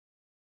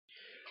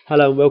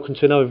Hello and welcome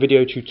to another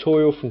video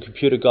tutorial from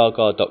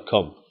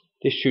computergaga.com.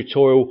 This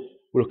tutorial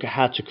will look at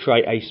how to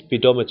create a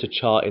speedometer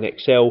chart in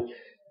Excel,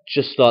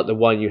 just like the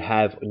one you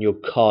have on your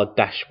car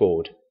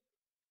dashboard.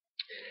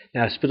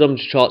 Now,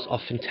 speedometer charts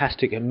are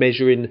fantastic at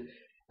measuring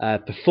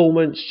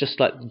performance, just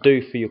like they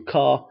do for your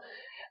car.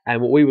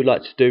 And what we would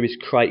like to do is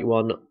create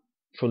one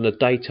from the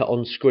data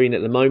on screen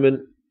at the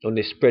moment on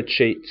this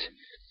spreadsheet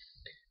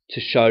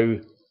to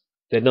show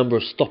the number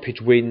of stoppage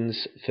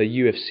wins for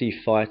UFC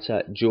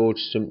fighter George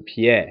St.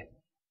 Pierre.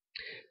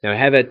 Now, we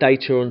have our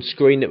data on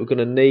screen that we're going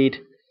to need.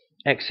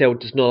 Excel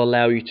does not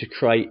allow you to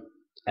create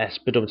a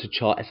speedometer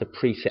chart as a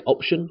preset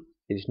option.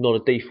 It is not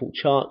a default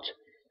chart.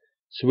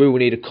 So we will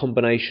need a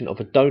combination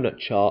of a donut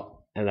chart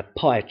and a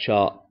pie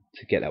chart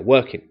to get that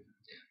working.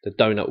 The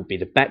donut will be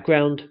the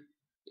background,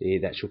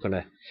 the actual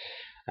kind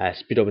of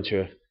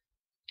speedometer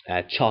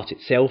chart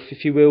itself,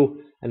 if you will,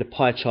 and the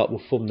pie chart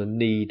will form the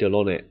needle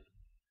on it.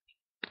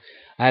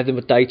 I have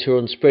the data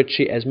on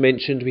spreadsheet as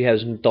mentioned. We have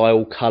some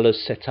dial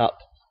colours set up,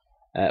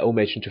 all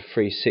measured to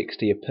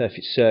 360, a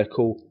perfect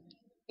circle.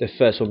 The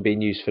first one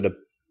being used for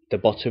the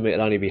bottom.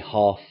 It'll only be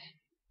half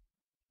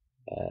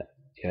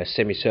a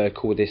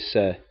semicircle with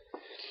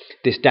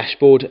this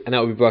dashboard, and that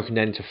will be broken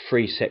down into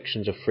 3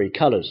 sections of 3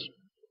 colours.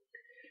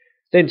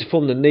 Then to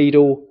form the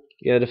needle,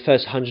 the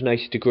first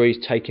 180 degrees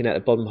taking out the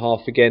bottom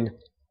half again.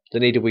 The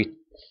needle will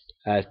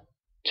be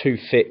too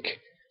thick,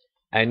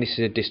 and this is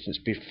a distance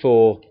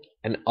before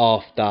and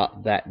after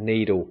that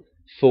needle.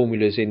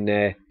 Formulas in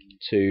there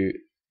to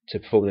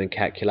perform the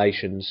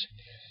calculations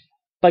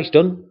based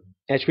on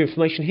actual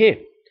information here.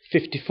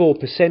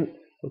 54%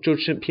 of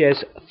George St.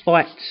 Pierre's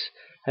fights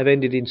have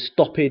ended in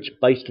stoppage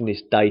based on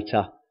this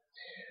data.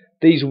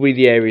 These will be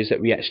the areas that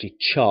we actually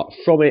chart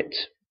from it.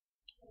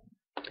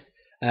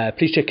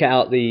 Please check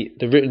out the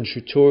written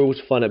tutorial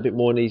to find out a bit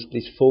more on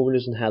these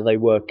formulas and how they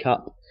work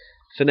up.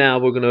 For now,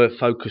 we're going to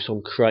focus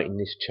on creating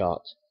this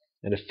chart.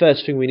 And the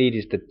first thing we need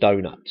is the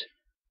donut.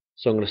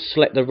 So I'm going to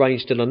select the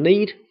range that I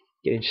need,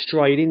 getting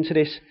straight into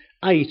this,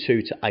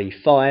 A2 to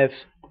A5,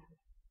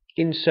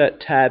 Insert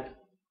tab,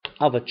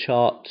 Other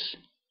Charts,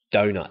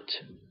 Donut.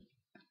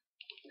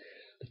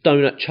 The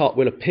donut chart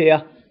will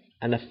appear,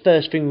 and the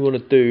first thing we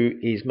want to do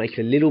is make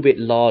it a little bit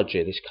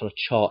larger, this kind of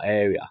chart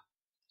area.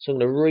 So I'm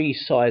going to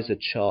resize the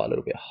chart a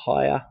little bit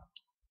higher,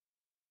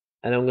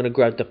 and I'm going to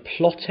grab the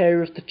plot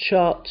area of the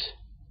chart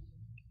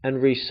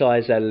and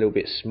resize that a little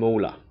bit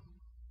smaller.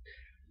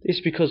 This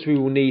is because we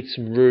will need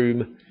some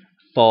room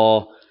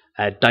for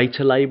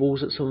data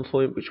labels at some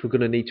point, which we're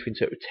going to need to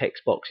insert with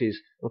text boxes.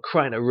 I'm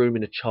creating a room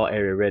in the chart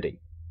area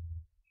already.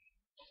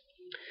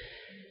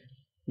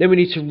 Then we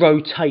need to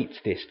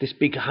rotate this. This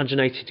big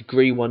 180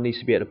 degree one needs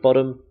to be at the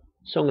bottom.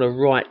 So I'm going to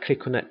right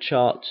click on that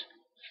chart,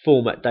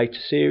 Format Data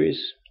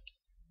Series,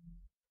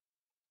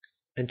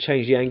 and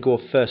change the angle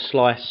of first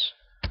slice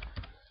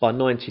by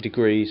 90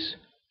 degrees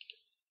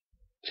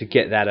to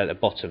get that at the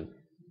bottom.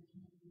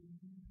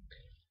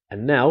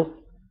 And now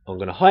I'm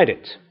going to hide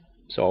it.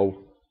 So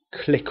I'll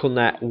click on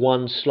that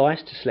one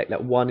slice to select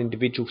that one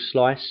individual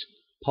slice,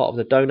 part of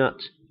the donut.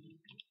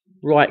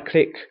 Right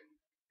click,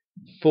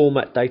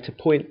 Format Data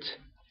Point,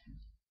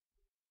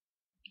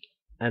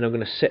 and I'm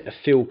going to set the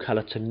fill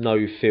colour to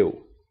no fill.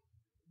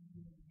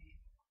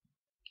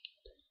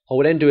 I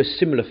will then do a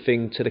similar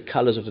thing to the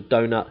colours of the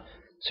donut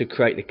to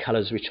create the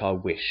colours which I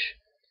wish.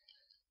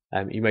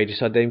 You may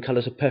decide them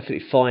colours are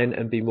perfectly fine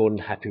and be more than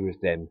happy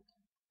with them.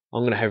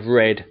 I'm going to have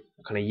red,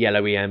 kind of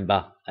yellowy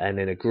amber, and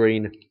then a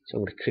green. So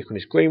I'm going to click on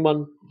this green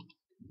one,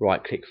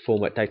 right click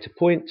Format Data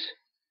Point,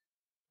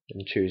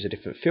 and choose a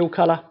different fill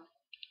colour,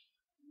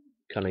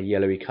 kind of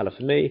yellowy colour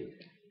for me,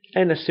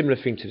 and a similar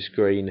thing to this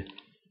green.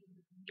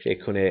 Click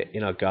on it,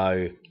 in I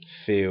go,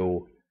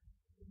 fill,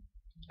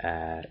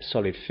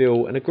 solid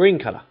fill, and a green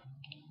colour.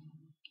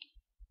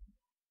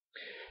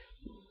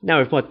 Now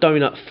with my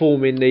donut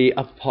forming the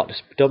upper part of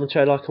the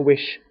speedometer like I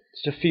wish,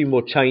 just a few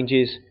more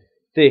changes.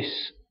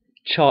 This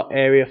chart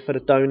area for the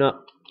donut,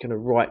 I'm going to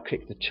right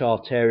click the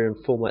chart area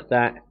and format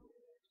that,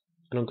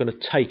 and I'm going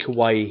to take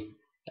away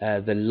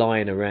the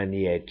line around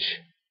the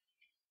edge,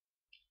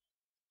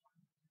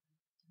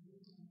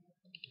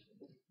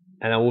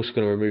 and I'm also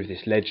going to remove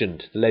this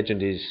legend. The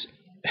legend is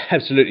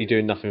absolutely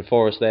doing nothing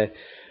for us there.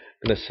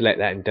 I'm going to select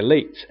that and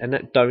delete, and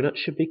that donut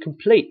should be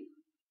complete.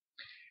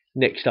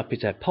 Next up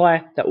is our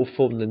pie. That will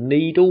form the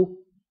needle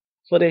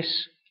for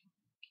this.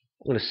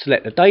 I'm going to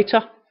select the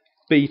data,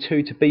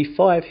 B2 to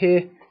B5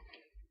 here,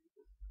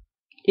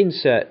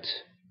 insert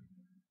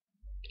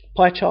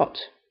pie chart.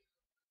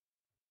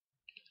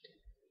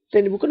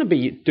 Then we're going to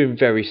be doing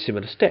very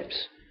similar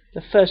steps.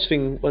 The first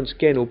thing once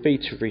again will be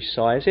to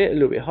resize it a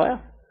little bit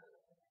higher,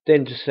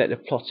 then to select the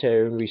plot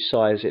area and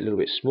resize it a little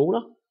bit smaller.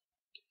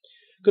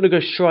 I'm going to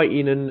go straight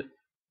in and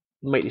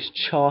make this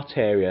chart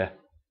area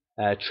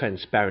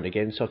transparent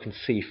again so I can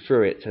see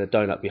through it to the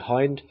donut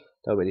behind.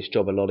 That'll make this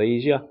job a lot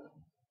easier.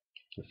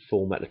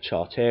 Format the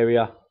chart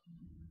area,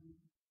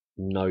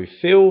 no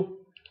fill,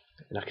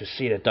 and I can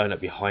see the donut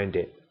behind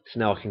it. So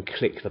now I can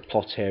click the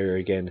plot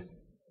area again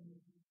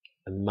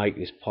and make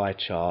this pie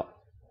chart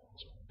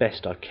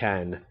best I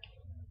can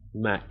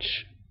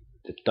match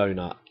the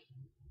donut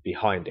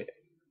behind it.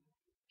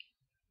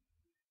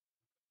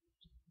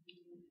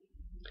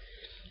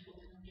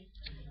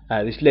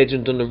 This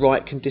legend on the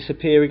right can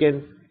disappear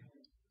again,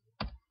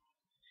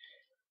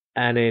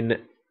 and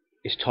then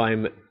it's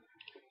time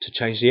to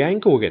change the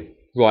angle again.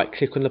 Right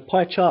click on the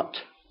pie chart,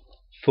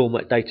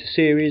 format data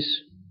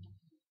series.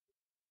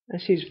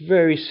 This is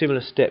very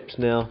similar steps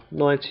now.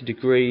 90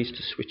 degrees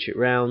to switch it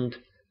round,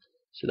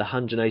 so the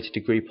 180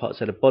 degree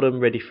part's at the bottom,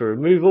 ready for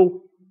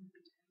removal.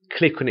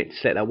 Click on it to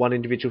select that one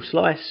individual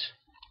slice.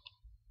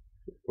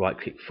 Right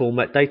click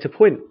format data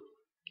point.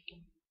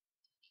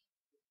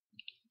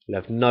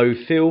 We'll have no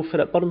fill for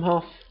that bottom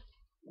half,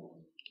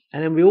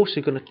 and then we're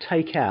also going to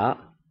take out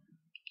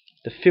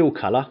the fill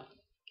colour,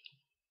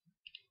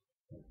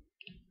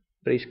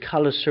 but these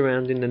colours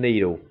surrounding the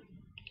needle.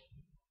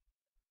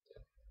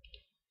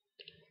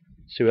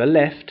 So we're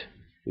left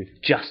with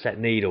just that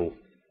needle,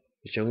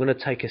 which I'm going to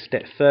take a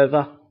step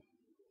further,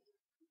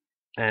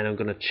 and I'm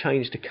going to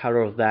change the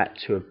colour of that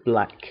to a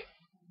black.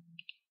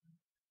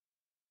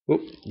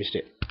 Oop, missed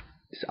it.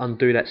 Let's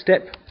undo that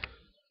step.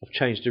 I've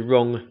changed the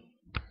wrong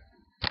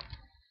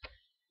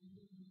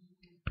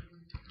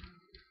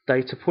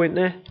data point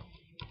there.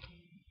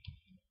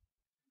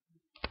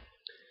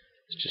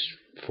 Let's just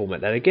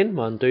format that again.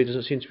 My undo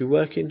doesn't seem to be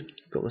working.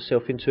 Got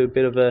myself into a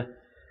bit of a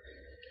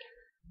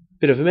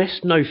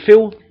mess. No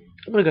fill.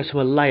 I'm going to go to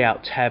my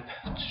layout tab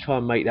to try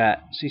and make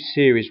that. See,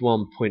 series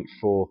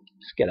 1.4.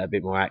 Let's get that a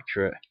bit more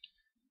accurate.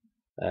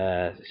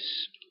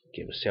 Let's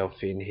get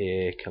myself in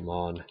here. Come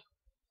on,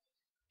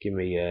 give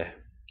me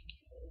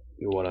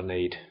what I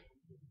need.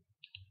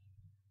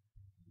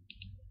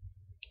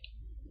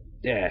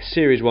 Yeah,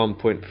 series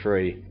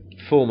 1.3,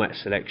 format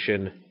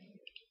selection.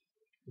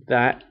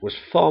 That was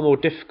far more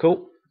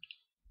difficult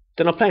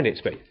than I planned it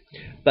to be,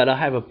 but I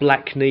have a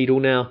black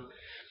needle now.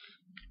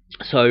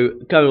 So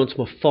going on to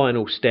my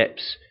final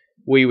steps,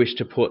 we wish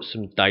to put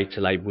some data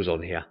labels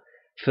on here.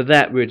 For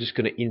that, we're just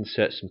going to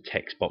insert some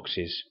text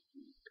boxes.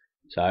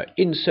 So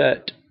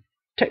insert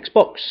text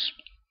box,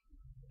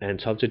 and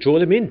time to draw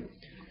them in.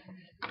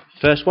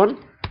 First one,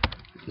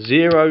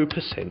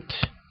 0%,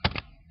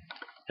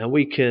 and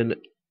we can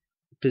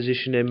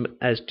position them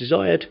as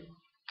desired,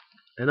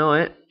 and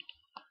I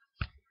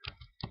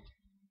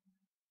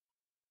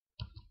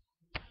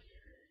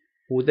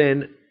will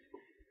then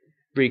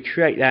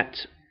recreate that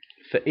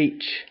for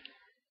each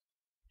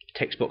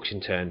text box in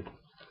turn.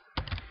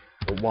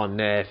 Put one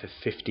there for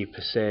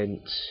 50%.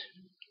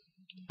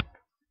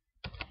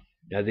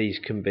 Now these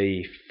can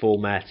be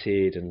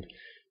formatted and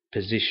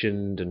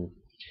positioned and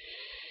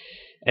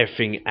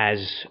everything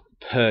as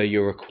per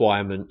your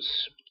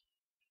requirements.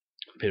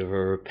 Bit of a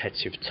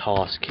repetitive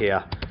task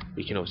here.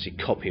 You can obviously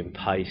copy and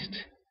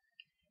paste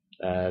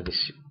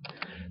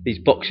these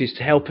boxes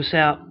to help us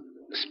out,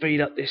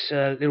 speed up this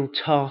little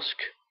task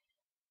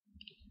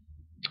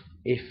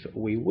if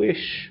we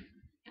wish.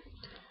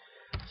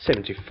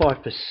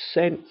 75%.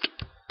 Let's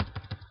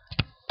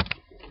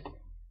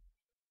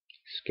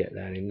get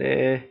that in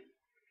there,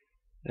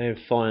 and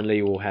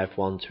finally we'll have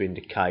one to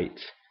indicate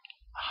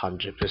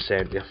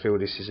 100%. I feel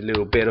this is a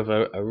little bit of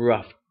a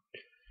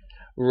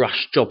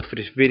rush job for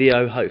this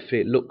video.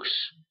 Hopefully it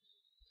looks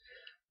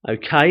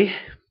okay,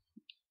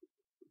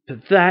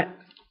 but that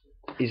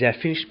is our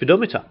finished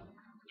speedometer.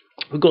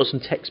 We've got some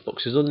text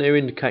boxes on there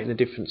indicating the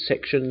different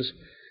sections,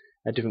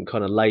 different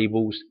kind of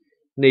labels,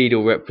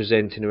 needle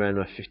representing around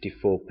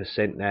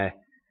 54% there.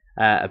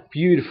 A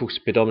beautiful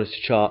speedometer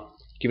chart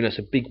giving us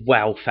a big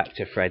wow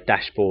factor for our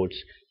dashboards,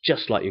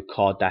 just like your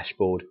car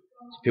dashboard,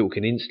 so people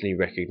can instantly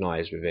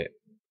recognise with it.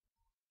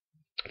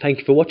 Thank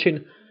you for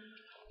watching.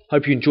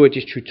 Hope you enjoyed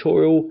this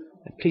tutorial,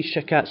 and please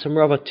check out some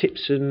other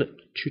tips and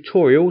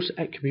tutorials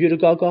at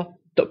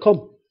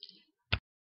computergaga.com.